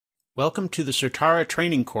Welcome to the Certara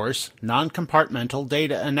training course, Noncompartmental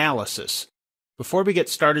Data Analysis. Before we get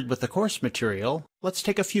started with the course material, let's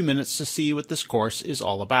take a few minutes to see what this course is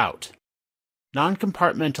all about.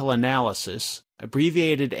 Noncompartmental Analysis,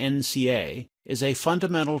 abbreviated NCA, is a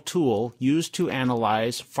fundamental tool used to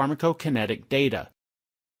analyze pharmacokinetic data.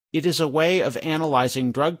 It is a way of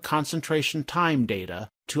analyzing drug concentration time data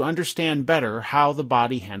to understand better how the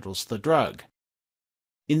body handles the drug.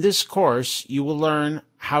 In this course, you will learn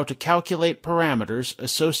how to calculate parameters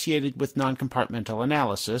associated with noncompartmental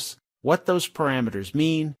analysis, what those parameters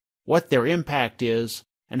mean, what their impact is,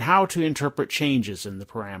 and how to interpret changes in the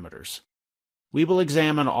parameters. We will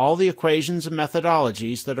examine all the equations and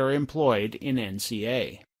methodologies that are employed in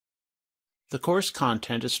NCA. The course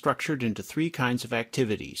content is structured into three kinds of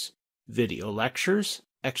activities: video lectures,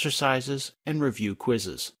 exercises, and review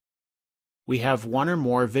quizzes. We have one or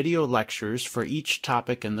more video lectures for each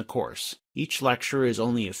topic in the course. Each lecture is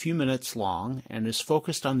only a few minutes long and is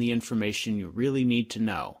focused on the information you really need to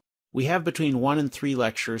know. We have between 1 and 3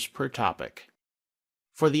 lectures per topic.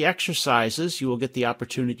 For the exercises, you will get the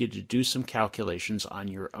opportunity to do some calculations on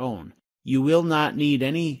your own. You will not need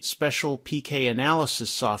any special PK analysis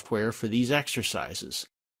software for these exercises.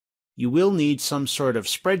 You will need some sort of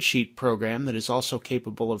spreadsheet program that is also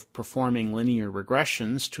capable of performing linear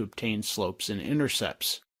regressions to obtain slopes and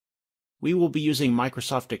intercepts. We will be using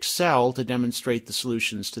Microsoft Excel to demonstrate the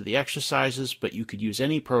solutions to the exercises, but you could use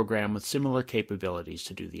any program with similar capabilities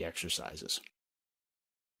to do the exercises.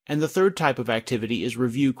 And the third type of activity is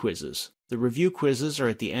review quizzes. The review quizzes are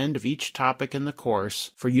at the end of each topic in the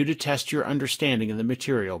course for you to test your understanding of the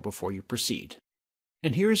material before you proceed.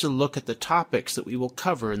 And here's a look at the topics that we will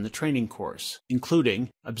cover in the training course, including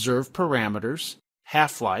observed parameters,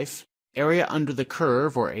 half-life, area under the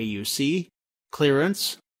curve or AUC,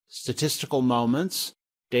 clearance, statistical moments,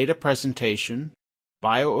 data presentation,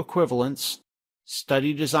 bioequivalence,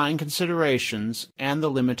 study design considerations, and the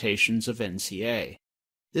limitations of NCA.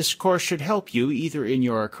 This course should help you either in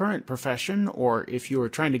your current profession or if you are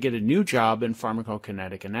trying to get a new job in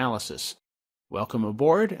pharmacokinetic analysis. Welcome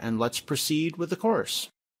aboard, and let's proceed with the course.